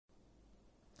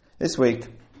This week,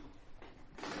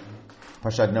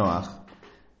 Parshat Noach,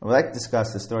 I would like to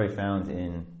discuss the story found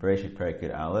in Bereshit Perek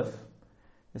Yud Aleph,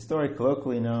 the story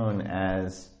colloquially known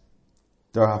as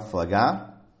Dor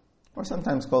HaFlaga, or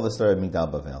sometimes called the story of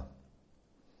Migdal Bavel.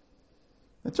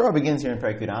 The Torah begins here in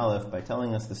Perek Yud Aleph by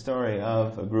telling us the story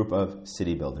of a group of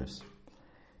city builders.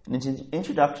 In an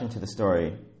introduction to the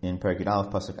story in Perek Yud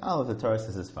Aleph, Pasuk Aleph, the Torah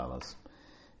says as follows: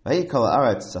 Vayikol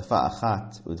ha'aretz safa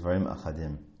achat udvarim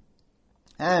achadim.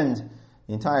 And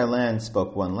the entire land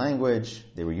spoke one language,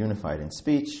 they were unified in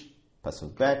speech.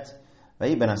 Pasuk Bet,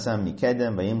 Vayiben Hasam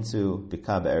mikedem vayimtzu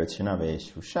bika be'eretz shina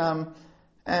vayeshu sham.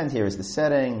 And here is the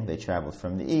setting: they traveled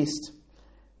from the east,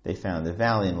 they found a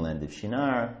valley in the land of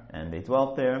Shinar, and they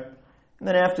dwelt there. And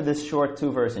then after this short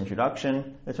two-verse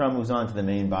introduction, the Torah moves on to the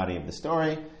main body of the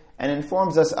story and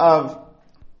informs us of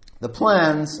the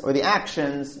plans or the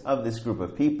actions of this group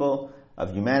of people,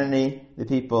 of humanity, the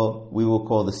people we will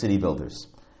call the city builders.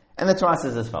 And the Torah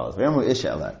says as follows: A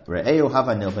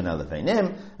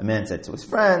man said to his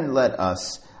friend, let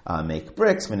us make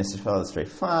bricks,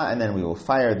 and then we will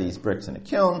fire these bricks in a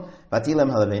kiln.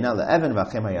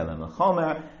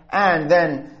 And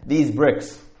then these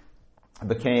bricks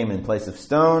became in place of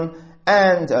stone,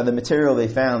 and the material they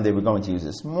found, they were going to use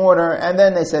as mortar. And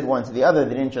then they said one to the other,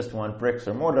 they didn't just want bricks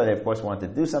or mortar, they of course wanted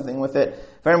to do something with it.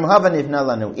 Let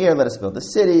us build a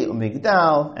city,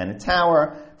 umigdal, and a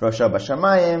tower. So the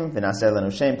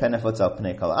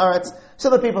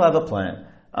people have a plan.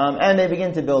 And they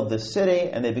begin to build this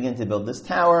city, and they begin to build this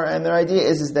tower, and their idea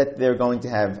is that they're going to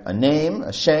have a name,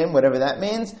 a shem, whatever that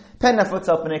means, and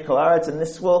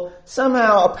this will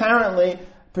somehow, apparently,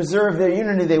 preserve their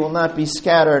unity. They will not be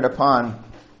scattered upon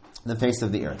the face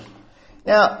of the earth.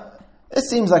 Now, this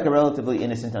seems like a relatively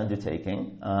innocent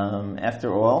undertaking.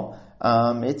 After all,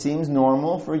 it seems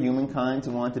normal for humankind to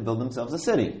want to build themselves a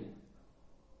city.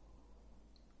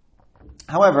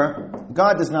 However,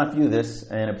 God does not view this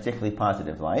in a particularly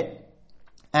positive light.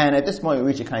 And at this point, we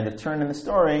reach a kind of turn in the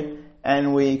story,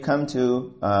 and we come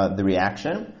to the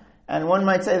reaction. And one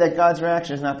might say that God's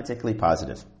reaction is not particularly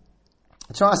positive.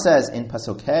 The Torah says in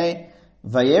Pasuk Hey,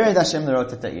 Vayered Hashem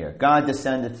lerot et ha'ir. God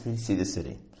descended to see the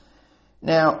city.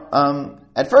 Now,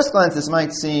 at first glance, this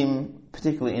might seem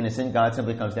particularly innocent. God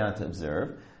simply comes down to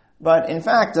observe. But in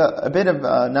fact, a bit of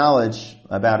knowledge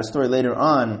about a story later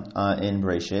on in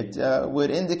Bereshit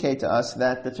would indicate to us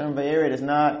that the term Vayered is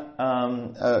not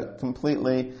a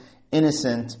completely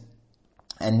innocent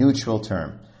and neutral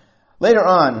term. Later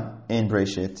on in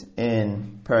Bereshit,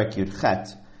 in Perek Yud Chet,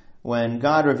 when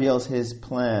God reveals His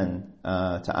plan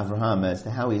to Avraham as to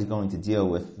how He's going to deal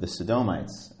with the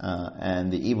Sodomites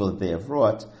and the evil that they have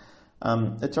wrought,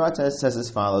 the Torah says as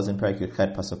follows in Perek Yud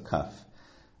Chet Pasuk Kaf: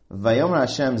 Vayomer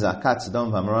Hashem zakat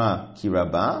Sodom v'Amorah ki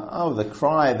rabba. Oh, the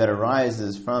cry that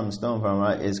arises from Sodom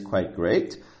v'Amorah is quite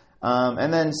great.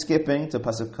 And then skipping to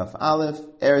Pasuk Kaf Aleph,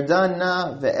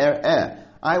 Erdana ve'er'eh.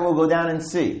 I will go down and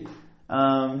see.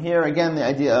 Here again the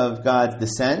idea of God's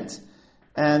descent.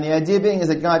 And the idea being is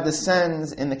that God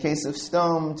descends in the case of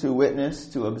Sodom to witness,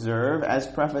 to observe, as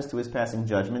preface to His passing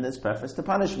judgment, as preface to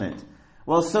punishment.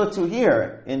 Well, so too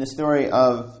here in the story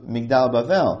of Migdal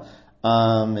Bavel.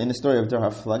 In the story of Dor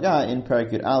HaFlaga, in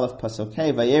Perek Yud Aleph, Pasuk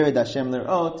Hey, Vayered Hashem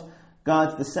lerot,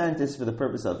 God's descent is for the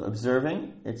purpose of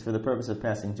observing, it's for the purpose of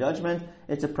passing judgment,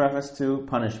 it's a preface to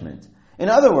punishment. In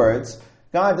other words,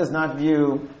 God does not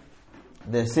view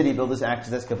the city builder's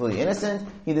actions as completely innocent.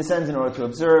 He descends in order to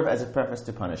observe as a preface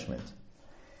to punishment.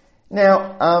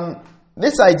 Now,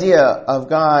 this idea of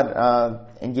God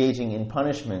engaging in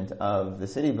punishment of the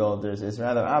city builders is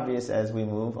rather obvious as we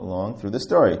move along through the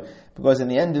story. Because in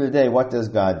the end of the day, what does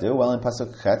God do? Well, in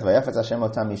Pasuk Chet, Vayafetz Hashem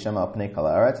otam mishem al pnei kol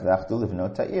haaretz v'achdu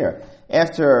livnot ha'ir.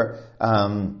 After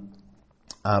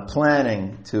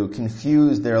planning to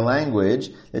confuse their language,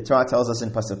 the Torah tells us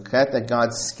in Pasuk Chet that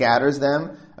God scatters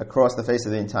them across the face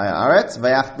of the entire Aretz,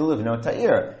 v'achdu livnot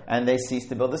ha'ir, and they cease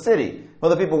to build the city. Well,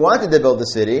 the people wanted to build the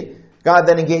city. God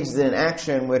then engages in an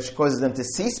action which causes them to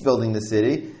cease building the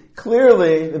city.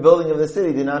 Clearly, the building of the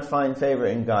city did not find favor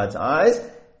in God's eyes.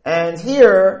 And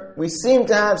here, we seem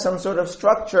to have some sort of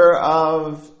structure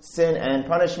of sin and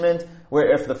punishment, where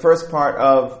if the first part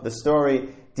of the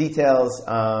story details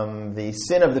the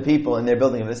sin of the people in their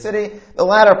building of the city, the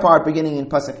latter part, beginning in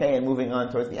Pasuk Hey and moving on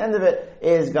towards the end of it,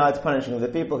 is God's punishing of the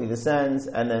people. He descends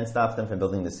and then stops them from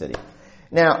building the city.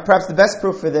 Now, perhaps the best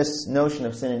proof for this notion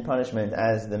of sin and punishment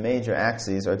as the major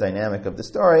axes or dynamic of the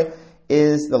story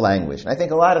is the language. And I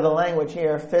think a lot of the language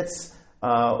here fits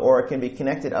or can be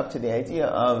connected up to the idea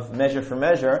of measure for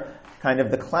measure, kind of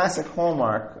the classic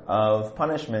hallmark of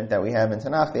punishment that we have in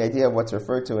Tanakh, the idea of what's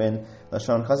referred to in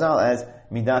Lashon Chazal as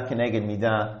midah keneged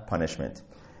midah, punishment.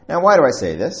 Now, why do I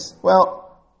say this?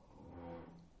 Well,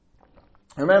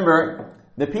 remember,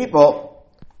 the people,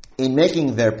 in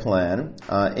making their plan,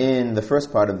 in the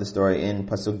first part of the story, in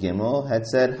Pasuk Gimel, had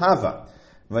said, Hava.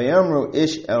 Vayamru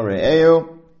ish el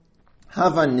re'eu,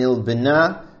 Hava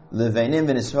nilbina leveinim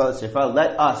v'nisrael tzirfa.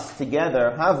 Let us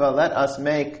together, Hava, let us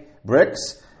make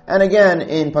bricks. And again,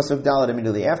 in Pasuk Dalet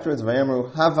immediately afterwards,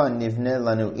 Vayamru Hava nivne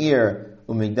lanu ir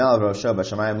umigdal v'rosho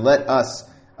b'shamayim. Let us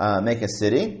make a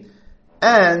city.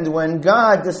 And when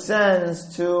God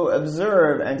descends to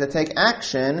observe and to take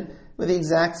action, with the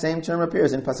exact same term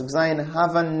appears in Pasuk Zayin,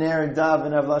 Hava ner da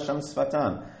v'navla sham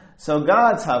sfatam. So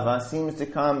God's Hava seems to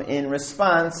come in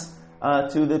response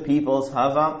to the people's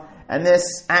Hava. And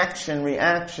this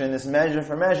action-reaction, this measure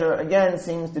for measure, again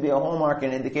seems to be a hallmark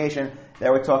and indication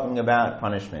that we're talking about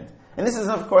punishment. And this is,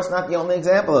 of course, not the only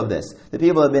example of this. The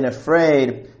people have been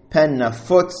afraid. Pen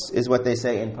nafutz is what they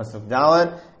say in Pasuk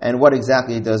Dalet. And what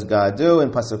exactly does God do? In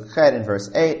Pasuk Chet, in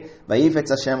verse 8, Vayifetz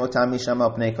Hashem otam misham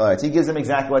al pnei kol haaretz. He gives them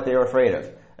exactly what they were afraid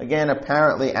of. Again,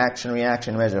 apparently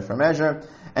action-reaction, measure for measure.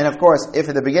 And of course, if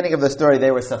at the beginning of the story they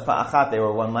were safa achat, they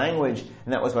were one language,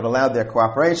 and that was what allowed their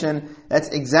cooperation, that's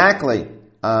exactly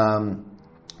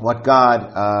what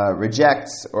God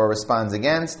rejects or responds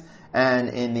against. And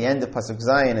in the end of Pasuk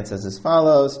Zayin, it says as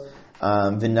follows,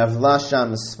 V'navla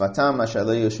sham sfatam asher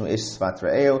lo yushmu ish sfat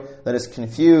re'eu. Let us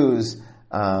confuse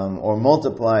or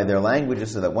multiply their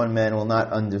languages so that one man will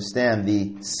not understand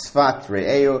the sfat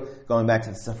re'eu, going back to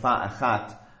the safa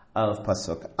achat of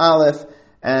Pasuk Aleph.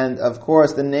 And of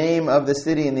course, the name of the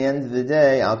city in the end of the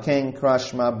day, Al Ken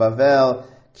Krashma Bavel,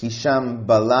 Kisham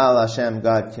Balal Hashem,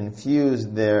 God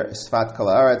confused their Sfat Kol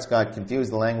Haaretz, God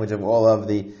confused the language of all of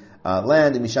the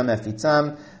land, Misham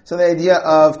Efitzam. So the idea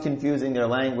of confusing their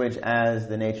language as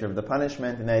the nature of the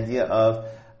punishment, and the idea of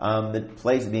the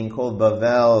place being called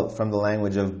Bavel from the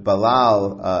language of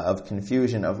Balal, of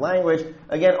confusion of language,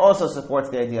 again also supports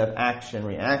the idea of action,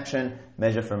 reaction,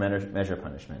 measure for measure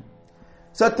punishment.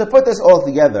 So to put this all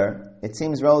together, it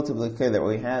seems relatively clear that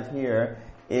what we have here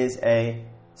is a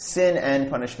sin and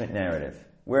punishment narrative,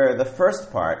 where the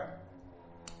first part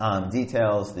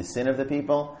details the sin of the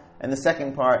people, and the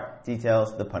second part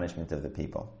details the punishment of the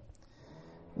people.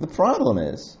 The problem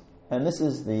is, and this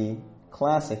is the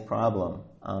classic problem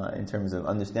in terms of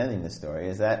understanding this story,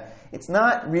 is that it's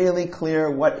not really clear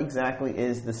what exactly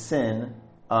is the sin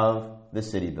of the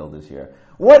city builders here.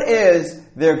 What is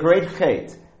their great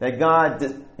chait that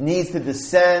God needs to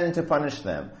descend to punish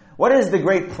them? What is the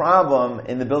great problem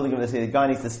in the building of the city that God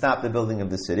needs to stop the building of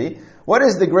the city? What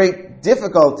is the great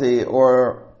difficulty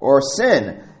or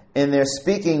sin in their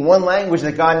speaking one language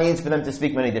that God needs for them to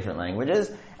speak many different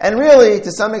languages? And really,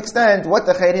 to some extent, what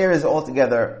the chait here is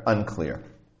altogether unclear.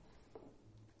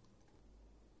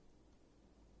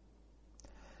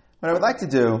 What I would like to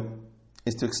do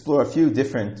is to explore a few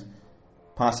different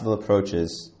possible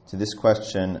approaches to this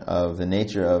question of the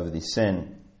nature of the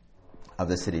sin of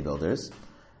the city builders.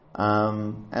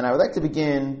 And I would like to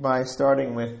begin by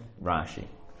starting with Rashi.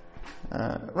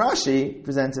 Rashi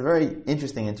presents a very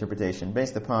interesting interpretation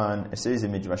based upon a series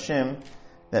of midrashim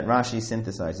that Rashi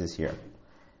synthesizes here.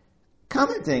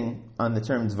 Commenting on the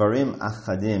term Dvarim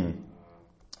Achadim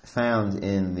found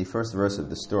in the first verse of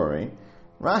the story,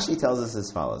 Rashi tells us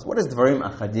as follows. What does Dvarim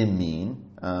Achadim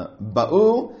mean?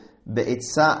 Ba'u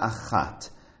be'itza achat.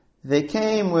 They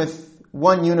came with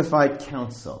one unified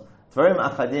counsel. Dvarim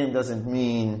Achadim doesn't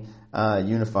mean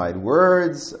unified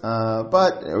words,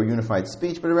 or unified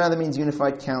speech, but it rather means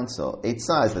unified counsel.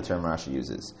 Eitzah is the term Rashi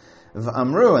uses.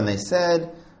 V'amru, and they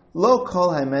said, Lo kol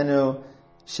haimenu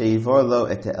sheivor lo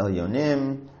et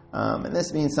elyonim. And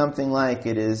this means something like,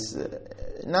 it is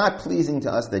not pleasing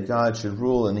to us that God should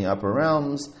rule in the upper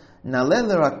realms. Naleh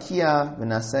l'rakia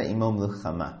v'naseh imom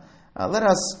l'chama. Let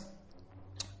us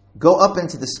go up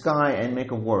into the sky and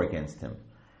make a war against him.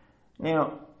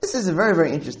 Now, this is a very,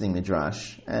 very interesting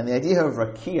midrash, and the idea of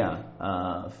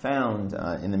rakia found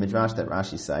in the midrash that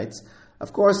Rashi cites,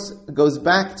 of course, goes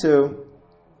back to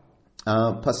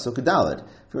Pasuk Dalet.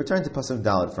 If we return to Pasuk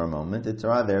Dalet for a moment, the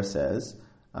Torah there says,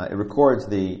 it records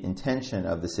the intention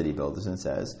of the city builders and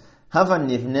says, Hava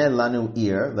nivne lanu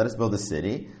ir, let us build a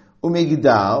city,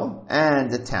 umigdal,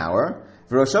 and a tower,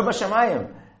 v'rosho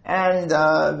b'shamayim, and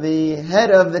the head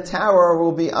of the tower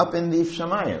will be up in the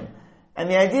shamayim. And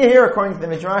the idea here, according to the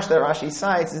midrash that Rashi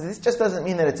cites, is this just doesn't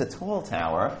mean that it's a tall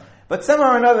tower, but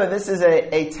somehow or another this is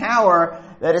a tower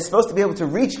that is supposed to be able to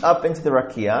reach up into the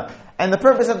rakia, and the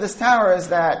purpose of this tower is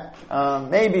that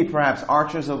maybe perhaps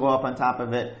archers will go up on top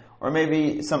of it, or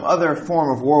maybe some other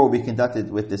form of war will be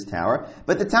conducted with this tower.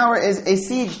 But the tower is a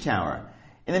siege tower.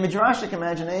 In the Midrashic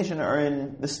imagination, or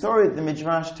in the story that the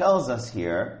Midrash tells us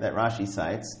here, that Rashi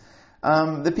cites,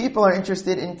 the people are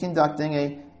interested in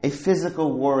conducting a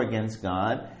physical war against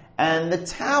God, and the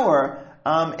tower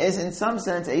is in some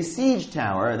sense a siege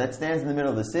tower that stands in the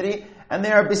middle of the city, and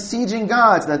they are besieging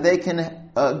God so that they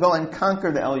can go and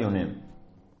conquer the Elyonim.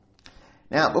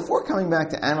 Now, before coming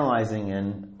back to analyzing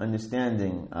and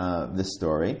understanding this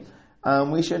story,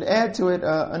 we should add to it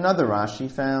another Rashi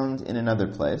found in another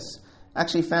place,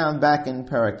 actually found back in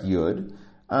Perek Yud,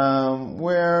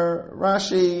 where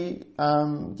Rashi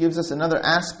gives us another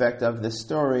aspect of the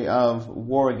story of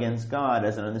war against God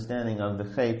as an understanding of the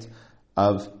fate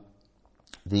of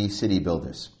the city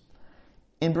builders.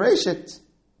 In Bereshit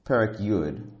Perek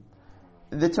Yud,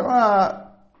 the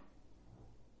Torah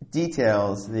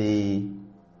details the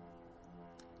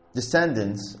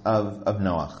descendants of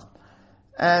Noach.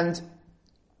 And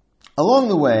along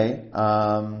the way,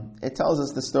 it tells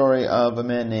us the story of a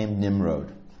man named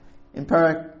Nimrod. In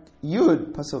Perek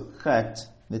Yud, Pasuk Chet,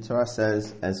 the Torah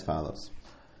says as follows.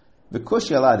 V'kush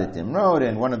yaladet Nimrod,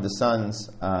 and one of the sons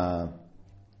of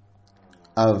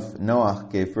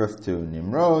Noach gave birth to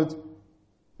Nimrod.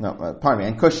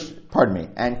 And Cush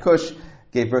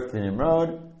gave birth to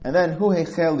Nimrod. And then, Hu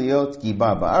hechel liot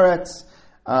gibar ba'aretz.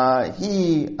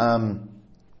 He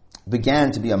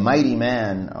began to be a mighty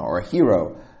man, or a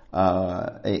hero,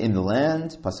 in the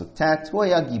land. Pasuk Tat, Hu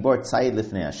haya gibor tzayid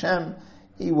lifnei Hashem.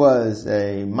 He was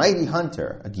a mighty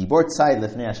hunter, a gibor tzayid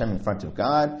lifnei Hashem, in front of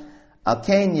God. Al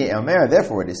kein ye'omer,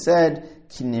 therefore it is said,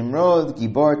 Ki Nimrod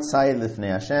gibor tzayid lifnei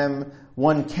Hashem.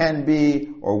 One can be,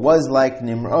 or was like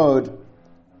Nimrod,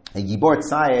 a gibor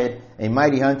tzayid, a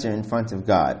mighty hunter in front of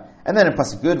God. And then in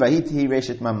Pasuk Yud, Vayitihi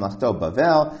Reshit Mamlachto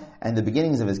Bavel, and the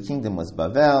beginnings of his kingdom was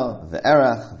Bavel,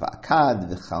 Ve'erach, Va'akad,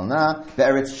 V'chalna,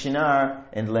 Ve'eretz Shinar,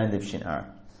 and the land of Shinar.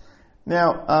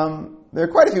 Now, there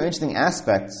are quite a few interesting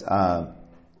aspects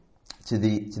to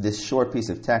this short piece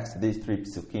of text, to these three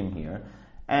psukim here.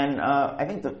 And I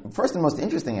think the first and most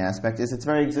interesting aspect is its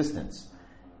very existence.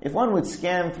 If one would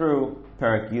scan through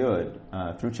Perek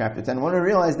Yud, through chapter 10, one would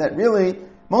realize that really,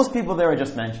 most people there are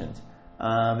just mentioned.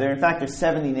 There, in fact, are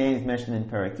 70 names mentioned in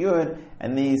Perek Yud,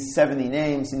 and these 70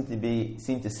 names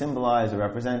seem to symbolize or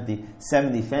represent the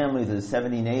 70 families or the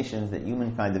 70 nations that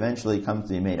humankind eventually comes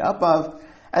to be made up of.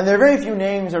 And there are very few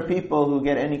names or people who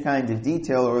get any kind of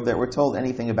detail or that we're told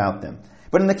anything about them.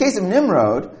 But in the case of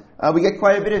Nimrod, we get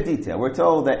quite a bit of detail. We're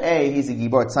told that he's a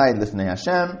gibor tzayid lifnei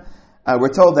Hashem.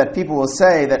 We're told that people will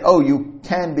say that, you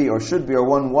can be or should be or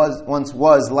one was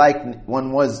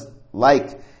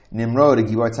like Nimrod, a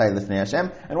gibor tzayid lifnei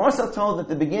Hashem. And we're also told that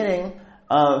the beginning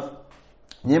of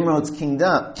Nimrod's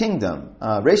kingdom,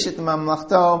 Reshit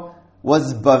Mamlachto,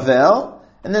 was Bavel,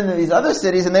 and then there are these other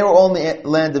cities, and they were all in the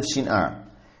land of Shinar.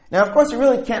 Now, of course, you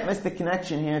really can't miss the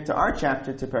connection here to our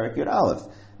chapter, to Perek Yud Aleph,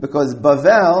 because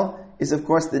Bavel is, of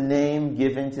course, the name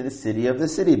given to the city of the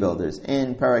city builders.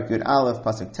 In Perek Yud Aleph,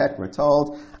 Pasuk Tet, we're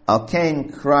told, Al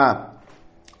Kain Kra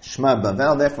Shma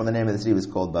Bavel, therefore the name of the city was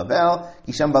called Bavel.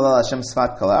 Hisham Balal Hashem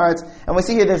Sfat Kol Haaretz. And we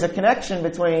see here there's a connection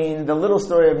between the little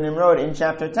story of Nimrod in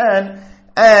chapter 10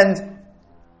 and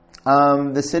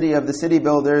the city of the city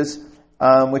builders,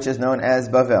 which is known as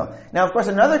Bavel. Now, of course,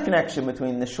 another connection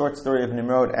between the short story of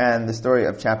Nimrod and the story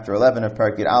of chapter 11 of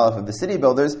Perek Yud Aleph of the city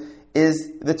builders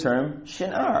is the term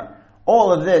Shinar.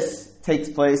 All of this takes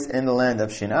place in the land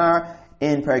of Shinar.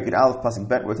 In Perek Yud Aleph, Pasuk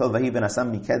Bet, we're told, Vahi ben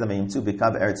Asam mikedem v'yimtzu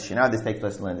b'kav eretz Shinar. This takes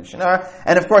place in the land of Shinar.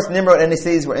 And of course, Nimrod and his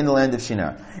cities were in the land of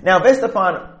Shinar. Now, based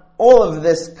upon all of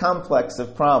this complex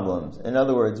of problems, in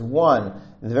other words, one,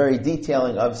 the very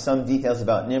detailing of some details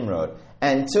about Nimrod,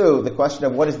 and two, the question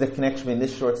of what is the connection between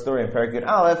this short story and Perek Yud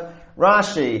Aleph,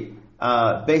 Rashi,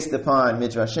 based upon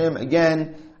Midrashim,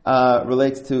 again,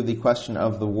 relates to the question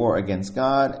of the war against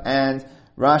God, and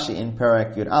Rashi in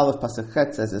Perek Yud Aleph, Pasuk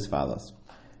Chet, says as follows.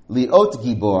 Liot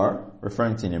Gibor,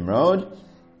 referring to Nimrod,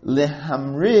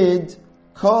 lehamrid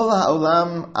kol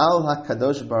ha'olam al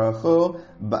hakadosh baruch hu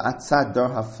ba'atzat dor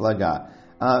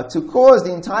haflaga, to cause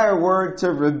the entire world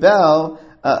to rebel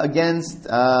against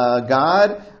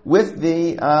God with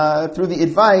through the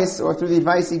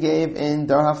advice he gave in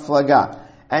Dor Haflaga.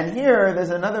 And here there's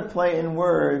another play in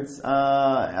words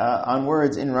on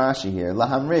words in Rashi here.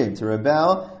 Lahamrid, to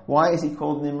rebel. Why is he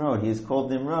called Nimrod? He is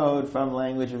called Nimrod from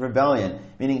language of rebellion,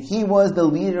 meaning he was the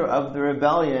leader of the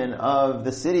rebellion of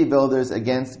the city builders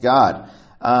against God.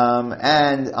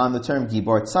 And on the term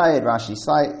Gibor Tzayid, Rashi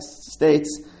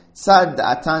states, Sad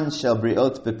da'atan shel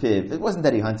briot bepiv. It wasn't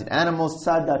that he hunted animals.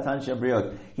 Sad da'atan shel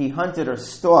briot. He hunted or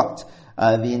stalked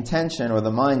the intention or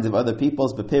the minds of other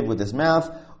peoples bepiv with his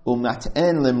mouth.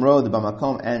 Umat'en limrod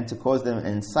b'makom, and to cause them,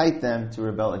 incite them to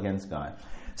rebel against God.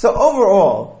 So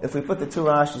overall, if we put the two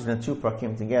Rashis and the two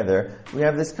Prakim together, we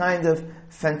have this kind of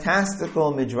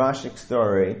fantastical midrashic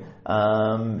story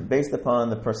based upon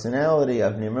the personality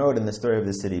of Nimrod and the story of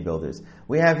the city builders.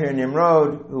 We have here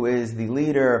Nimrod, who is the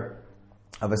leader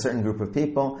of a certain group of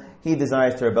people. He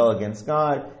desires to rebel against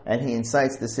God, and he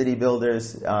incites the city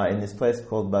builders in this place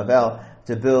called Bavel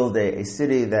to build a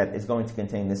city that is going to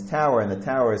contain this tower, and the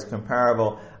tower is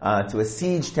comparable to a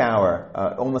siege tower,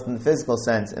 almost in the physical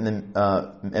sense, in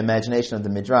the imagination of the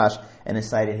Midrash, and is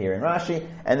cited here in Rashi.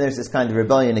 And there's this kind of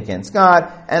rebellion against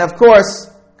God, and of course,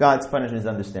 God's punishment is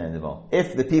understandable.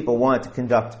 If the people want to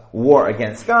conduct war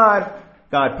against God,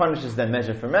 God punishes them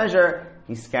measure for measure.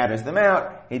 He scatters them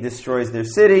out, he destroys their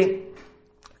city,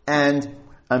 and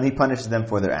he punishes them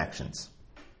for their actions.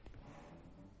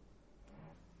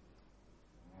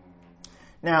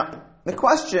 Now, the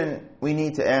question we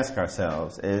need to ask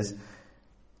ourselves is,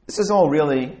 this is all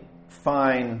really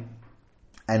fine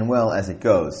and well as it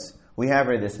goes. We have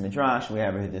here this midrash, we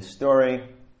have here this story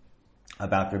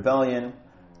about rebellion,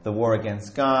 the war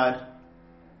against God.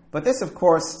 But this, of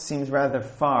course, seems rather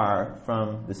far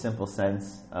from the simple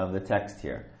sense of the text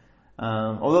here.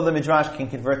 Although the midrash can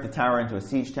convert the tower into a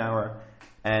siege tower,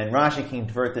 and Rashi can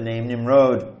convert the name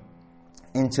Nimrod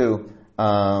into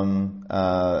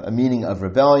a meaning of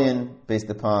rebellion based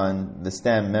upon the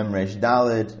stem Mem Resh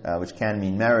Daled, which can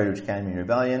mean merit, which can mean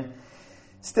rebellion.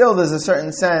 Still, there's a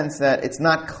certain sense that it's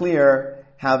not clear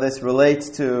how this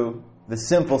relates to the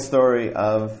simple story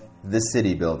of the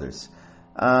city builders.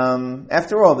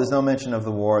 After all, there's no mention of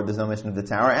the war, there's no mention of the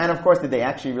tower, and of course, did they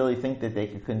actually really think that they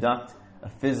could conduct a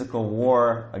physical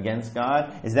war against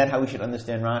God? Is that how we should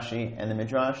understand Rashi and the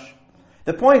Midrash?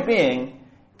 The point being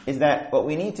is that what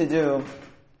we need to do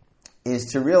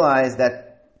is to realize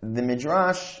that the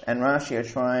Midrash and Rashi are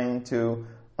trying to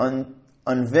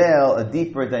unveil a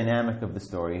deeper dynamic of the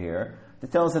story here, to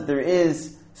tell us that there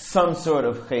is some sort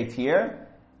of chet here,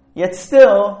 yet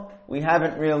still we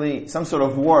haven't really, some sort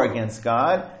of war against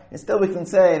God, and still we can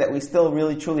say that we still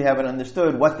really truly haven't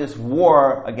understood what this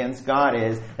war against God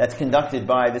is that's conducted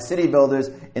by the city builders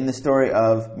in the story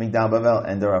of Migdal Bavel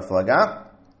and Dor HaFlaga.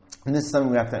 And this is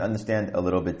something we have to understand a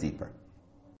little bit deeper.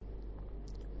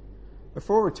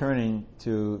 Before returning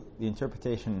to the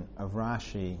interpretation of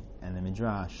Rashi and the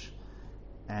Midrash,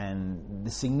 and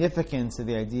the significance of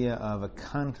the idea of a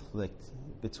conflict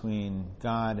between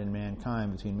God and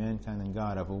mankind, between mankind and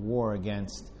God, of a war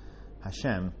against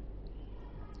Hashem,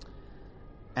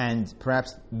 and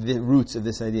perhaps the roots of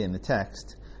this idea in the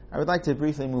text, I would like to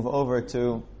briefly move over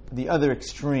to the other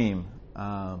extreme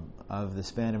of the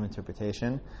span of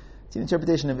interpretation. It's the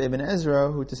interpretation of Ibn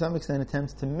Ezra, who to some extent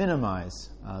attempts to minimize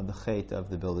the chet of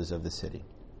the builders of the city.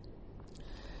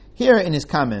 Here in his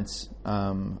comments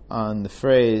on the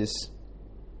phrase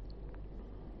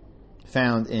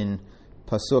found in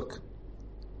Pasuk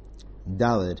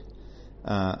Daled,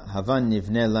 Havan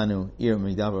nivne lanu ir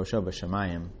migdal rosho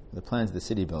b'shamayim, the plans of the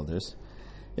city builders,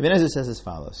 Ibn Ezra says as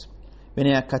follows: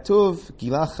 V'nei hakatuv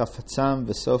gilach chafatzam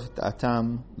v'sof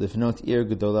ta'atam livnot ir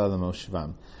gedola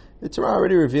l'moshvam. The Torah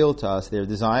already revealed to us their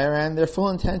desire and their full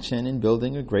intention in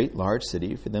building a great, large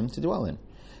city for them to dwell in.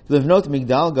 Livnot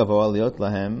migdal gavoa liot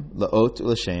lahem laot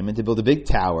u'lashem, and to build a big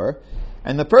tower.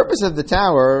 And the purpose of the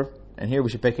tower, and here we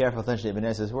should pay careful attention to Ibn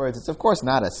Ezra's words, it's of course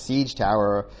not a siege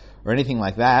tower or anything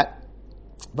like that,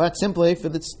 but simply for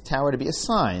this tower to be a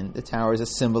sign. The tower is a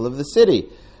symbol of the city.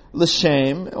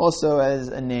 L'shem, also as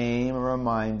a name, a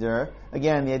reminder.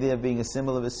 Again, the idea of being a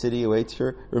symbol of a city, a way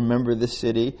to remember the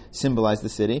city, symbolize the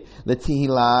city.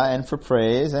 L'tihila, and for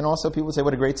praise. And also people say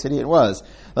what a great city it was.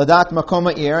 L'dat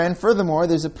makoma ir, and furthermore,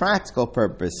 there's a practical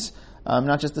purpose.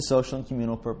 Not just a social and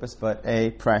communal purpose, but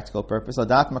a practical purpose.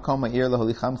 L'dat makoma ir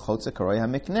l'holicham chotza karoi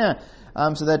hamikneh.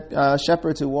 So that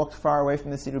shepherds who walked far away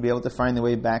from the city will be able to find their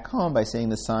way back home by saying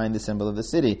the sign, the symbol of the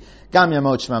city. Gam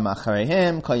yamot shmam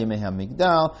acharehem, kol yamei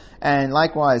hamigdal, and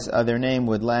likewise their name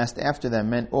would last after them,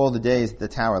 meant all the days the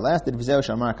tower lasted. V'zeu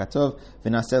shamar katov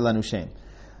v'naseh lanu shem.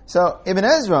 So Ibn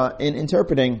Ezra, in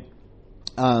interpreting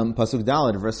Pasuk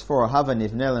Daled, verse 4, Hava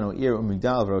nivne lanu ir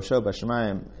umigdal v'rosho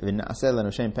b'shamayim v'naseh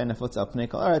lanu shem pen nefutz al pnei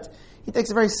kol aretz, he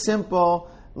takes a very simple,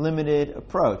 limited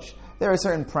approach. There are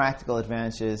certain practical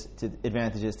advantages to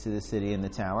the city and the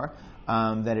tower,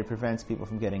 that it prevents people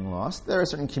from getting lost. There are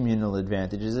certain communal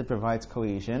advantages. It provides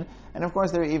cohesion. And of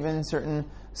course, there are even certain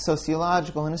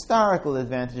sociological and historical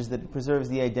advantages that it preserves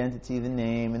the identity, the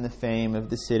name, and the fame of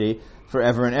the city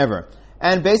forever and ever.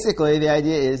 And basically, the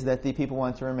idea is that the people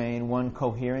want to remain one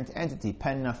coherent entity.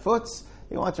 Pen nafutz,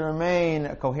 they want to remain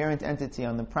a coherent entity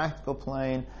on the practical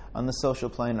plane, on the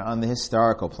social plane, and on the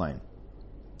historical plane.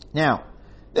 Now,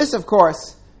 this, of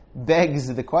course,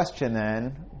 begs the question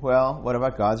then, well, what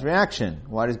about God's reaction?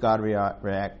 Why does God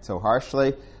react so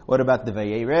harshly? What about the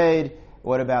Vayered?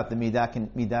 What about the midah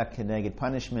keneged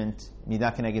punishment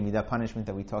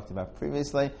that we talked about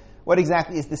previously? What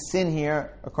exactly is the sin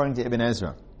here, according to Ibn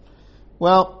Ezra?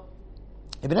 Well,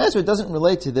 Ibn Ezra doesn't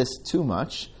relate to this too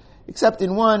much, except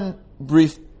in one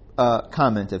brief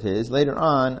comment of his later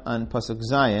on Pasuk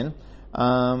Zayin,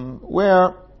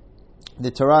 where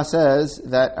the Torah says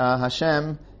that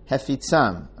Hashem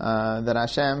hefitzam, that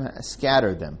Hashem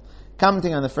scattered them.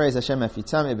 Commenting on the phrase Hashem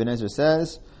hefitzam, Ibn Ezra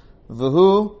says,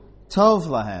 "V'hu tov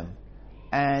lahem,"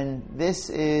 and this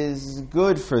is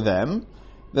good for them.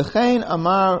 V'chein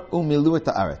amar umilu et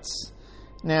haaretz.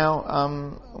 Now,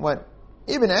 what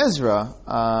Ibn Ezra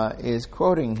is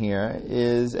quoting here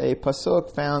is a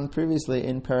pasuk found previously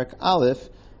in Parak Aleph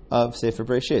of Sefer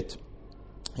Bereshit.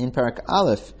 In Parak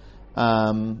Aleph,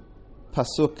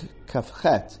 pasuk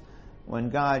kafchet, when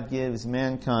God gives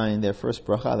mankind their first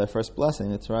bracha, their first blessing,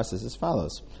 the Torah says as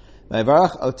follows: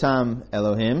 "Vayivarach otam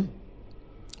Elohim,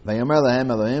 vayomer lahem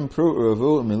Elohim, pru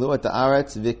uruvu umilu et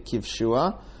haaretz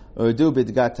v'kivshua urdu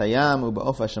bidgat hayam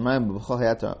u'ba'of hashamayim u'b'chol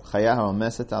chaya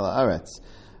ha'omeset al haaretz."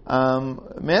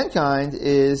 Mankind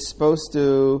is supposed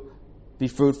to be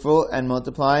fruitful and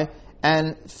multiply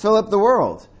and fill up the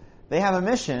world. They have a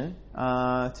mission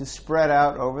to spread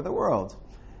out over the world.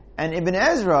 And Ibn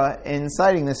Ezra, in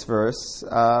citing this verse,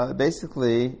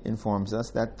 basically informs us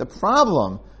that the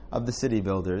problem of the city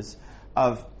builders,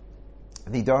 of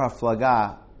the Dor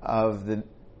HaFlaga, of the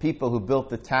people who built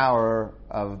the Tower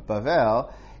of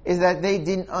Babel, is that they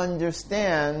didn't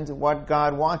understand what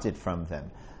God wanted from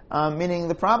them. Meaning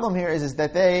the problem here is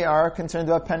that they are concerned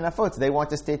about pen nafot. They want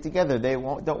to stay together. They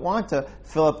don't want to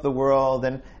fill up the world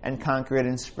and conquer it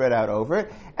and spread out over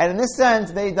it. And in this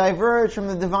sense, they diverge from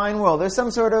the divine will. There's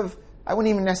some sort of, I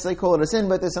wouldn't even necessarily call it a sin,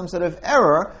 but there's some sort of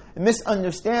error, a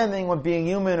misunderstanding what being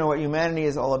human or what humanity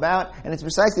is all about. And it's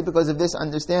precisely because of this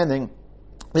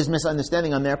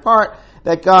misunderstanding on their part,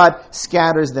 that God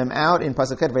scatters them out. In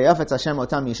Pasuk Vayafetz Hashem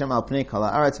otam yishem al pnei kol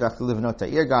haaretz v'achtu livnot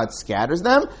ta'ir. God scatters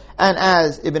them, and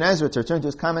as Ibn Ezra, to return to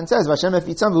his comment, says, "Vashem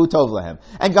efitzam v'hu tov lahem,"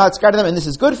 and God scattered them, and this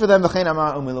is good for them. V'chein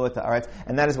amar umilu et haaretz,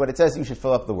 and that is what it says. You should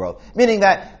fill up the world. Meaning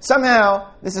that somehow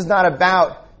this is not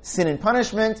about sin and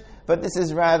punishment, but this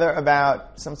is rather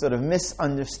about some sort of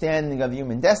misunderstanding of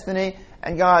human destiny,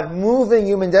 and God moving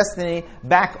human destiny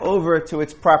back over to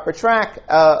its proper track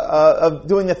of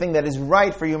doing the thing that is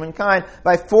right for humankind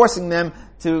by forcing them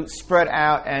to spread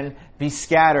out and be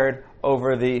scattered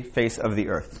over the face of the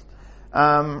earth.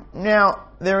 Now,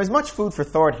 there is much food for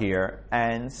thought here,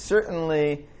 and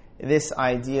certainly this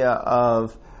idea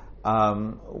of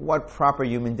what proper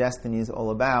human destiny is all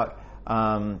about.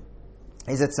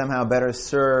 Is it somehow better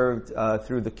served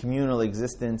through the communal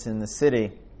existence in the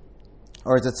city?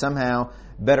 Or is it somehow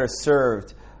better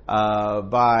served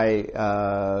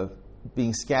by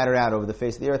being scattered out over the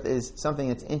face of the earth? Is something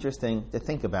that's interesting to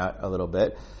think about a little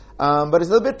bit. But it's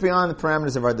a little bit beyond the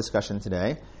parameters of our discussion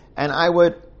today. And I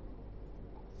would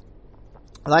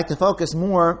like to focus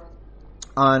more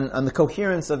on the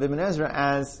coherence of Ibn Ezra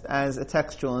as a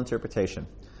textual interpretation.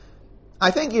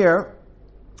 I think here,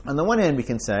 on the one hand, we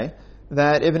can say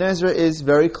that Ibn Ezra is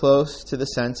very close to the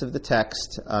sense of the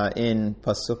text in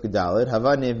Pasuk Daled.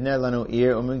 Havad nivneh lanu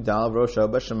ir umigdal rosho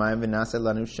b'shamayim v'naseh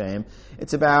lanu shem.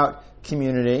 It's about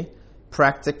community,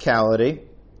 practicality,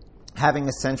 having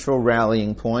a central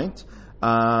rallying point,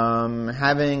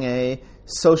 having a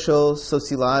social,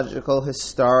 sociological,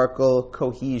 historical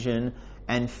cohesion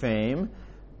and fame.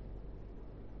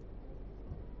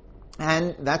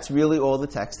 And that's really all the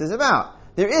text is about.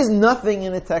 There is nothing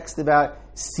in the text about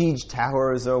siege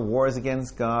towers or wars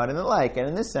against God and the like. And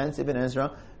in this sense, Ibn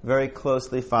Ezra very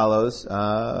closely follows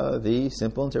the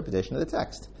simple interpretation of the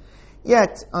text.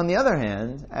 Yet, on the other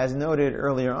hand, as noted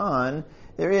earlier on,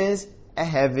 there is a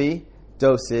heavy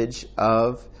dosage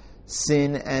of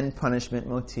sin and punishment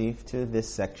motif to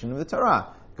this section of the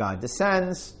Torah. God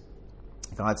descends,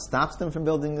 God stops them from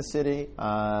building the city,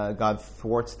 God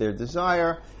thwarts their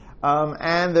desire,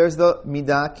 and there's the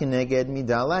midah keneged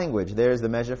midah language. There's the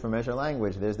measure for measure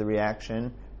language. There's the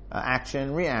reaction,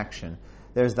 action, reaction.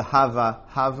 There's the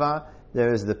hava.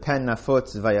 There's the pen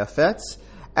nafutz vayafetz.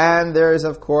 And there's,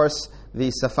 of course,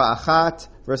 the safa achat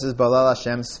versus balal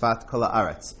Hashem sfat kol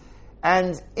haaretz.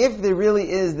 And if there really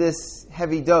is this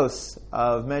heavy dose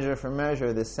of measure for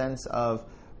measure, this sense of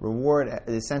reward,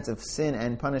 this sense of sin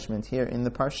and punishment here in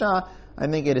the parsha, I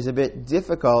think it is a bit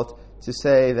difficult to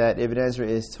say that Ibn Ezra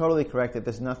is totally correct, that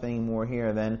there's nothing more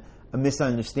here than a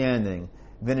misunderstanding,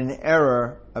 than an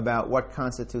error about what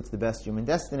constitutes the best human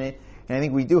destiny. And I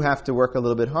think we do have to work a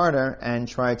little bit harder and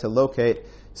try to locate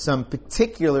some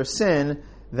particular sin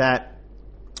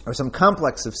or some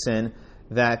complex of sin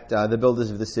that the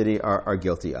builders of the city are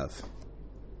guilty of.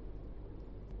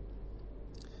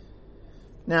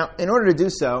 Now, in order to do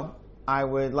so, I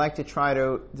would like to try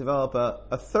to develop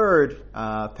a third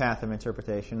path of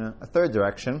interpretation, a third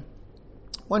direction,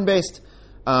 one based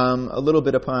a little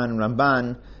bit upon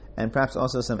Ramban and perhaps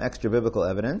also some extra biblical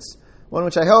evidence, one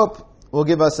which I hope will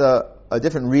give us a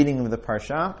different reading of the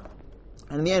Parsha,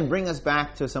 and in the end bring us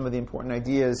back to some of the important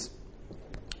ideas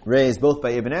raised both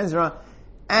by Ibn Ezra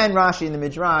and Rashi in the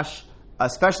Midrash,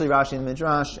 especially Rashi in the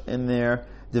Midrash, in their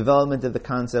development of the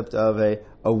concept of a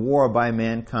war by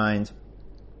mankind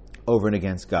over and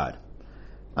against God.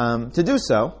 To do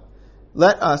so,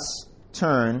 let us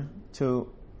turn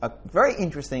to a very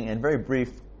interesting and very brief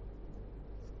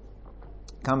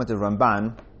comment of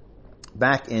Ramban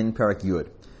back in Perek Yud.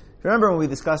 Remember when we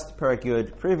discussed Perek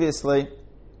Yud previously,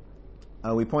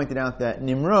 we pointed out that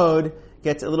Nimrod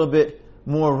gets a little bit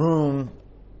more room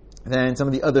than some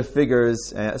of the other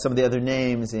figures, some of the other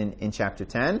names in chapter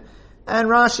 10. And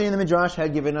Rashi in the Midrash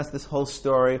had given us this whole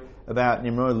story about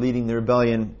Nimrod leading the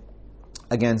rebellion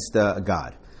against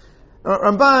God.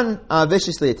 Ramban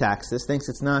viciously attacks this, thinks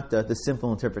it's not the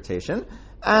simple interpretation,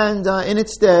 and in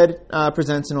its stead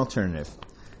presents an alternative.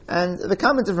 And the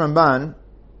comment of Ramban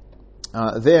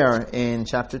there in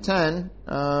chapter 10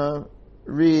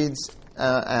 reads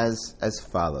as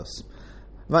follows.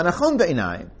 V'anachon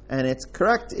be'inai, and it's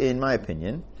correct in my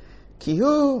opinion,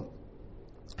 kihu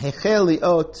hechel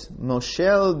liot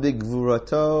moshel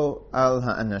b'gvurato al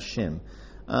ha'anashim.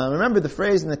 Remember, the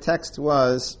phrase in the text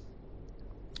was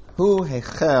hu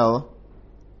hechel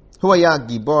hu haya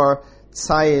gibor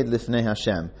tzayed lifnei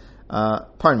Hashem.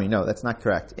 Pardon me, no, that's not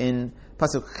correct. In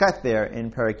Pasuk Chet there,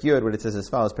 in Perek Yud, what it says as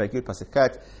follows, Perek Yud, Pasuk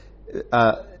Chet,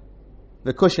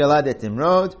 V'kush yaladet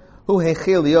Nimrod, hu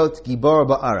hechil liot gibor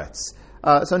ba'aretz.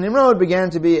 So Nimrod began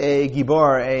to be a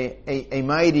gibor, a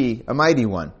mighty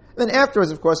one. Then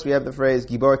afterwards, of course, we have the phrase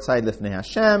gibor tzayed lifnei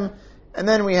Hashem, and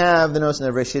then we have the notion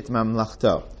of Reshit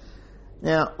Mamlachto.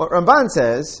 Now, what Ramban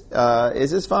says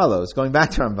is as follows, going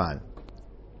back to Ramban.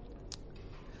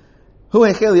 Hu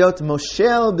hechil liot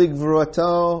moshel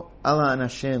b'gvurato ala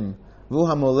anashim.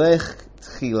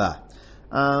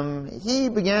 He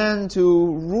began to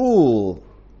rule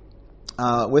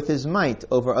with his might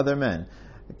over other men.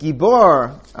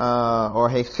 Gibor, or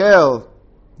Hechel,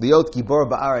 the oath Gibor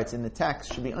Ba'aretz in the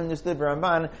text should be understood by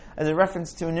Ramban as a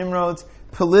reference to Nimrod's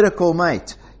political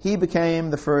might. He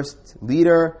became the first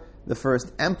leader, the first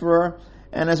emperor,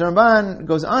 and as Ramban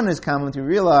goes on in his comment, we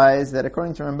realize that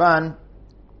according to Ramban,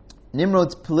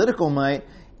 Nimrod's political might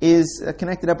is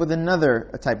connected up with another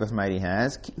type of might he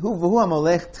has. He was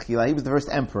the first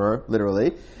emperor,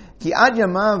 literally.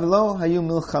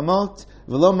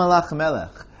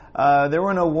 There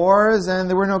were no wars and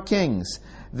there were no kings.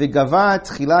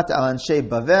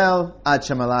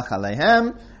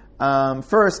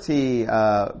 First, he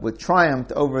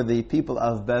triumphed over the people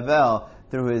of Bavel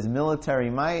through his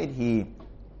military might. He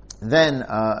then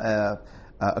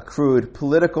accrued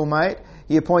political might.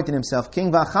 He appointed himself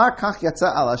king,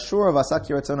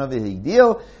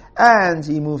 and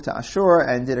he moved to Ashur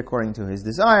and did according to his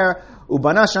desire.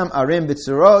 Ubanasham arim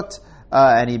bitzurot,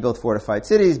 and he built fortified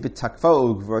cities,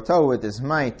 bitakfo ugvorto, with his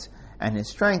might and his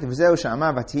strength.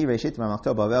 Ramban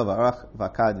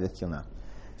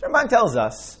tells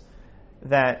us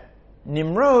that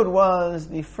Nimrod was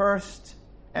the first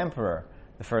emperor,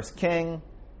 the first king,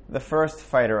 the first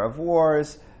fighter of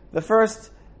wars, the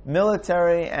first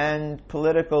military and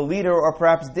political leader, or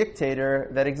perhaps dictator,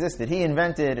 that existed. He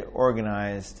invented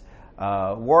organized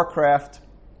warcraft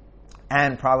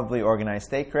and probably organized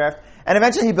statecraft, and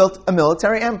eventually he built a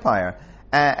military empire.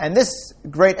 And this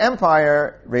great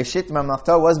empire, Reshit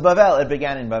Mamlachto, was Bavel. It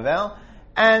began in Bavel,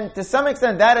 and to some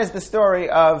extent that is the story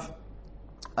of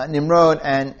Nimrod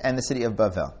and the city of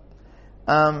Bavel.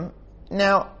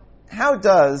 Now, how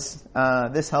does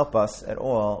this help us at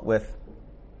all with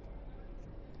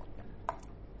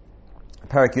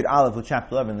Perek Yud Aleph, with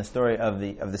chapter 11, the story of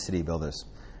the city builders?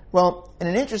 Well, in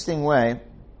an interesting way,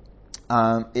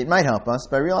 it might help us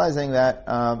by realizing that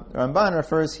Ramban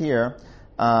refers here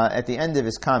at the end of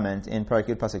his comment in Perek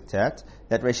Yud Pasuk Tet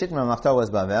that Reshit Mamlachto was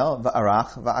Bavel,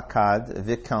 Va'arach, Va'akad,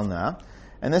 V'Kalna,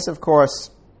 and this, of course,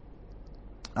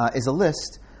 is a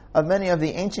list of many of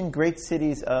the ancient great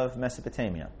cities of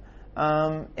Mesopotamia.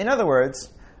 In other words,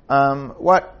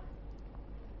 what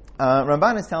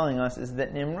Ramban is telling us is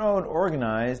that Nimrod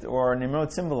organized, or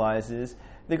Nimrod symbolizes,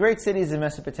 the great cities of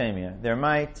Mesopotamia, their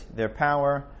might, their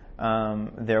power,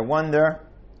 their wonder.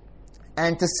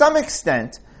 And to some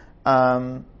extent,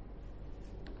 And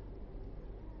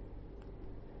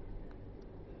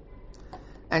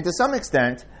to some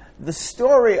extent, the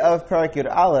story of Perek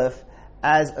Yud Aleph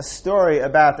as a story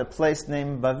about a place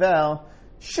named Bavel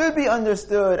should be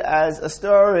understood as a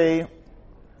story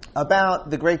about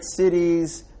the great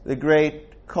cities, the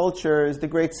great cultures, the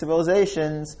great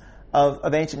civilizations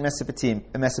of ancient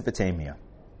Mesopotamia.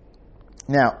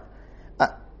 Now,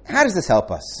 how does this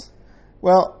help us?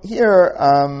 Well, here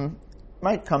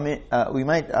we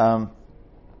might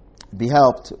be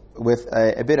helped with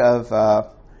a bit of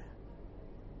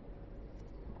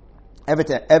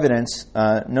evidence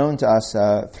known to us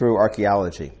through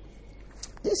archaeology.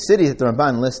 These cities that the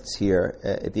Ramban lists here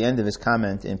at the end of his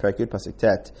comment in Perek Yud Pasuk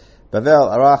Tet, Bavel,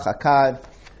 Arach, Akkad.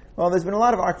 Well, there's been a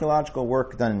lot of archaeological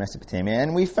work done in Mesopotamia,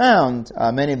 and we found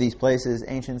many of these places,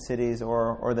 ancient cities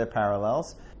or their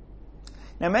parallels.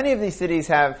 Now, many of these cities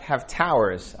have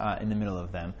towers in the middle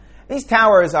of them. These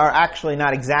towers are actually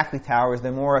not exactly towers.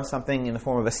 They're more something in the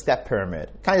form of a step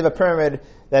pyramid, kind of a pyramid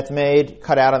that's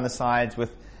cut out on the sides with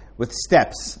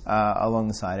steps along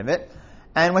the side of it.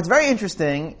 And what's very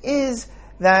interesting is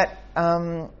that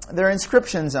there are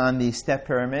inscriptions on these step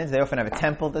pyramids. They often have a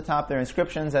temple at the top. There are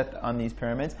inscriptions on these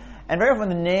pyramids. And very often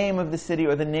the name of the city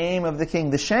or the name of the king,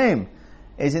 the Shem,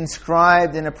 is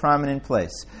inscribed in a prominent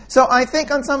place. So I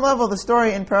think on some level the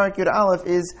story in Perek Yud Aleph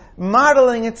is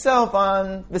modeling itself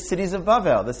on the cities of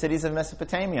Bavel, the cities of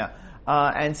Mesopotamia,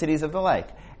 and cities of the like.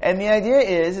 And the idea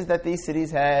is that these cities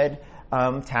had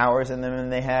towers in them,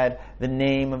 and they had the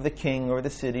name of the king or the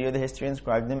city or the history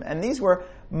inscribed in them. And these were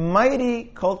mighty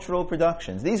cultural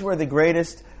productions. These were the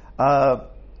greatest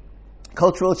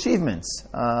cultural achievements,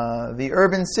 the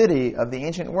urban city of the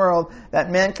ancient world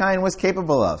that mankind was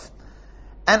capable of.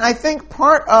 And I think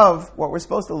part of what we're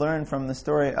supposed to learn from the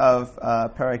story of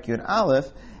Perek Yud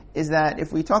Aleph is that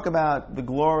if we talk about the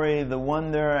glory, the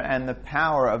wonder, and the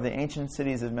power of the ancient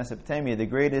cities of Mesopotamia, the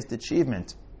greatest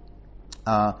achievement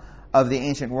of the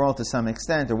ancient world to some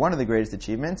extent, or one of the greatest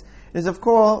achievements, is of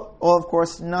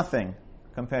course nothing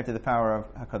compared to the power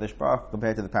of HaKadosh Baruch Hu,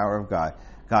 compared to the power of God.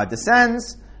 God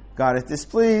descends, God is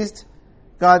displeased,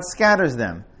 God scatters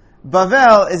them.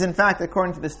 Bavel is, in fact,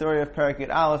 according to the story of Perek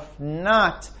Yud Aleph,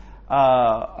 not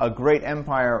a great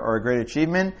empire or a great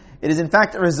achievement. It is, in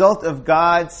fact, a result of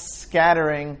God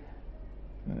scattering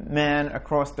man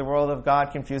across the world, of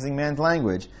God confusing man's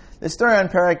language. The story on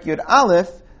Perek Yud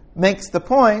Aleph makes the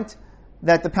point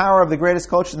that the power of the greatest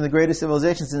cultures and the greatest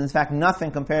civilizations is, in fact, nothing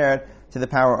compared to the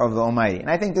power of the Almighty. And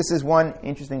I think this is one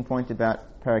interesting point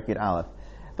about Perek Yud Aleph.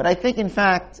 But I think, in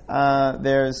fact,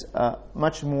 there's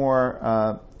much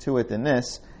more to it than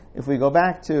this. If we go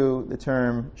back to the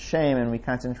term Shem and we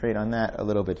concentrate on that a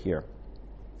little bit here.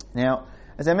 Now,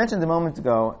 as I mentioned a moment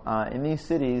ago, in these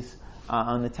cities,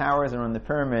 on the towers and on the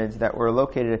pyramids that were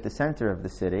located at the center of the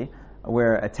city,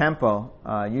 where a temple,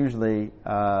 usually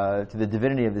to the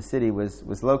divinity of the city,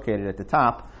 was located at the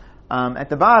top, at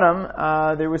the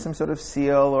bottom, there was some sort of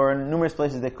seal, or in numerous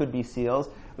places there could be seals,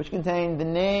 which contained the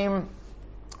name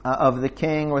of the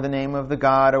king or the name of the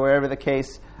god, or wherever the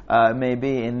case may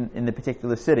be in the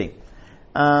particular city.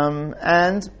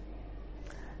 And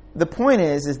the point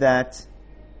is that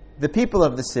the people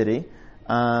of the city,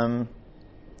 the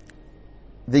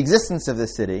existence of the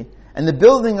city, and the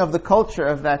building of the culture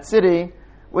of that city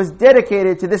was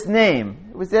dedicated to this name.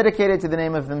 It was dedicated to the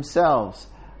name of themselves,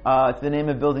 to the name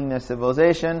of building their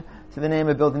civilization, to the name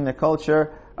of building their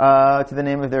culture, to the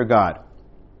name of their god.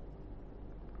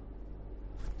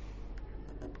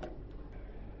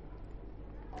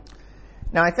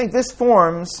 Now, I think this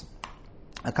forms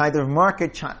a kind of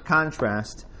marked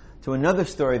contrast to another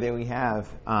story that we have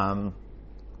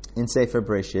in Sefer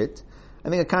Breshit. I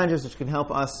think a contrast which can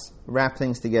help us wrap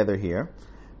things together here.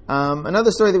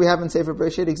 Another story that we have in Sefer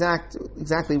Breshit,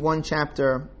 exactly one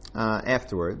chapter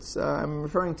afterwards. I'm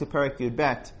referring to Perek Yud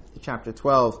Bet, chapter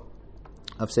 12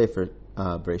 of Sefer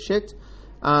Breshit,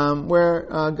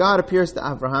 where God appears to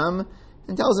Avraham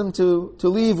and tells him to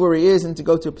leave where he is and to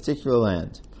go to a particular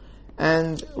land.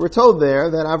 And we're told there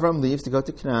that Avram leaves to go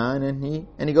to Canaan,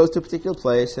 and he goes to a particular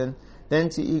place, and then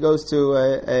he goes to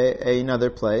another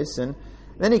place, and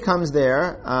then he comes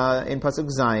there in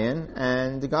Pasuk Zion,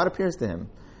 and God appears to him.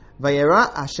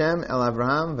 Vayera Hashem el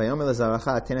Avraham vayomer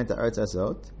lezaracha aten et haaretz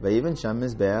hazot vayiven sham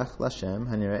mizbeach l'Hashem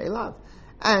hanireh elav.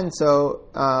 And so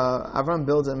Avram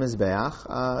builds a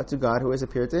mizbeach to God who has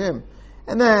appeared to him.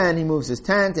 And then he moves his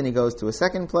tent, and he goes to a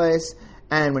second place.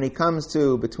 And when he comes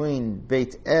to between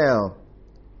Beit El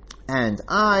and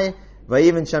Ai,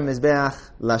 Vayiven Sham Mizbeach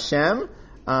L'Hashem,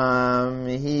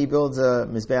 he builds a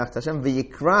Mizbeach to Hashem,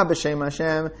 V'yikra B'Shem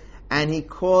Hashem, and he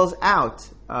calls out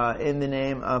in the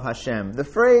name of Hashem. The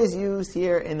phrase used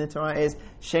here in the Torah is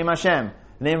Shem Hashem,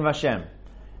 name of Hashem.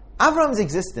 Avram's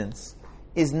existence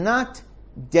is not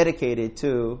dedicated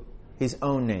to his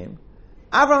own name.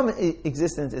 Avram's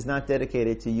existence is not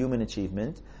dedicated to human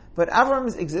achievement, but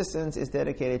Avram's existence is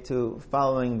dedicated to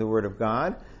following the word of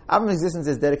God. Avram's existence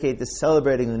is dedicated to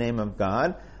celebrating the name of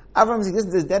God. Avram's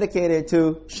existence is dedicated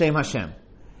to Shem Hashem.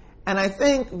 And I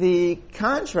think the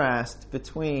contrast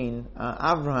between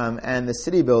Avraham and the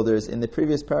city builders in the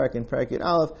previous parak, in Parak Yud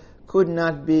Aleph, could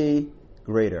not be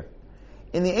greater.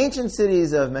 In the ancient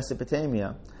cities of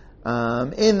Mesopotamia,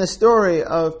 in the story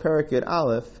of Parak Yud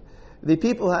Aleph, the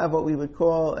people have what we would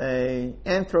call a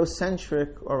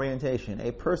anthrocentric orientation,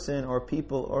 a person or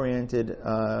people-oriented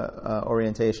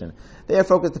orientation. They are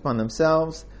focused upon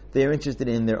themselves. They are interested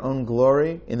in their own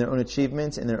glory, in their own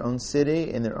achievements, in their own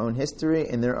city, in their own history,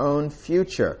 in their own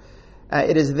future.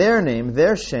 It is their name,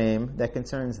 their shame, that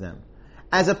concerns them.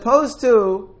 As opposed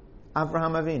to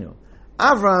Avraham Avinu.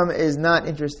 Avram is not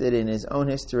interested in his own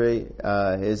history,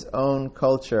 his own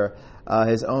culture,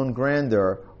 his own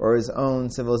grandeur, or his own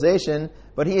civilization,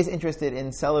 but he is interested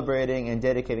in celebrating and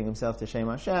dedicating himself to Shem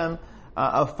Hashem,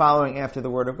 of following after the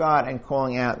word of God and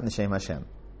calling out in the Shem Hashem.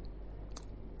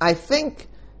 I think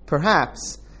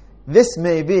perhaps this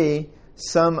may be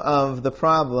some of the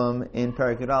problem in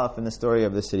Parak Yud Aleph in the story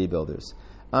of the city builders.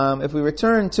 If we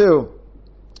return to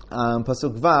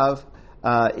Pasuk Vav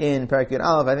in Parak Yud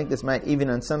Aleph, I think this might even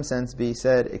in some sense be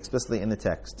said explicitly in the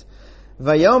text.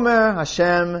 Vayomer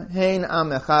Hashem hein am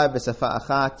echad b'safa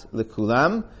achat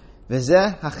lekulam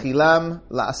v'zeh hachilam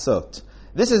la'asot.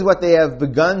 This is what they have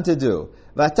begun to do.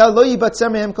 V'ata lo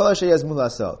yibatzer mehem kol asher yazmu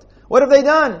la'asot. What have they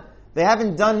done? They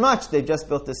haven't done much. They've just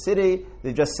built a city.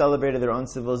 They've just celebrated their own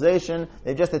civilization.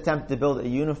 They've just attempted to build a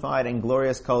unified and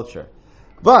glorious culture.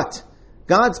 But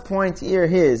God's point here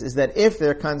is that if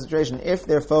their concentration, if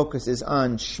their focus is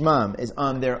on Shmam, is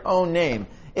on their own name,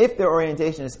 if their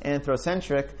orientation is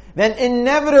anthrocentric, then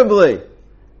inevitably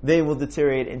they will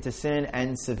deteriorate into sin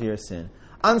and severe sin.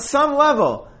 On some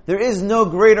level, there is no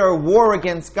greater war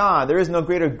against God. There is no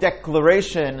greater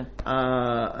declaration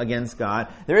against God.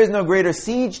 There is no greater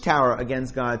siege tower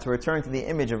against God, to return to the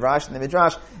image of Rashi and the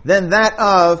Midrash, than that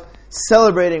of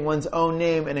celebrating one's own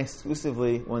name and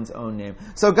exclusively one's own name.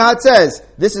 So God says,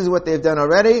 this is what they've done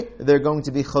already. They're going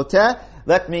to be choteh.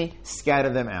 Let me scatter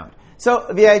them out. So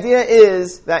the idea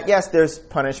is that yes, there's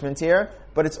punishment here,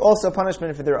 but it's also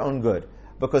punishment for their own good.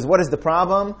 Because what is the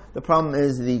problem? The problem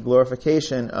is the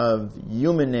glorification of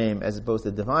human name as opposed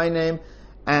to divine name.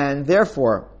 And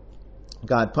therefore,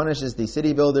 God punishes the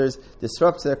city builders,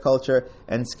 disrupts their culture,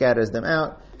 and scatters them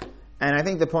out. And I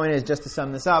think the point is, just to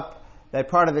sum this up, that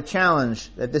part of the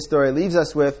challenge that this story leaves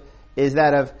us with is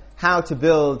that of how to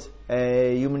build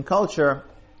a human culture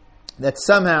that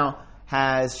somehow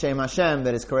has Shem Hashem,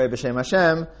 that is Koreh B'Shem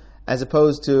Hashem, as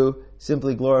opposed to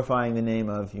simply glorifying the name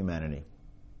of humanity.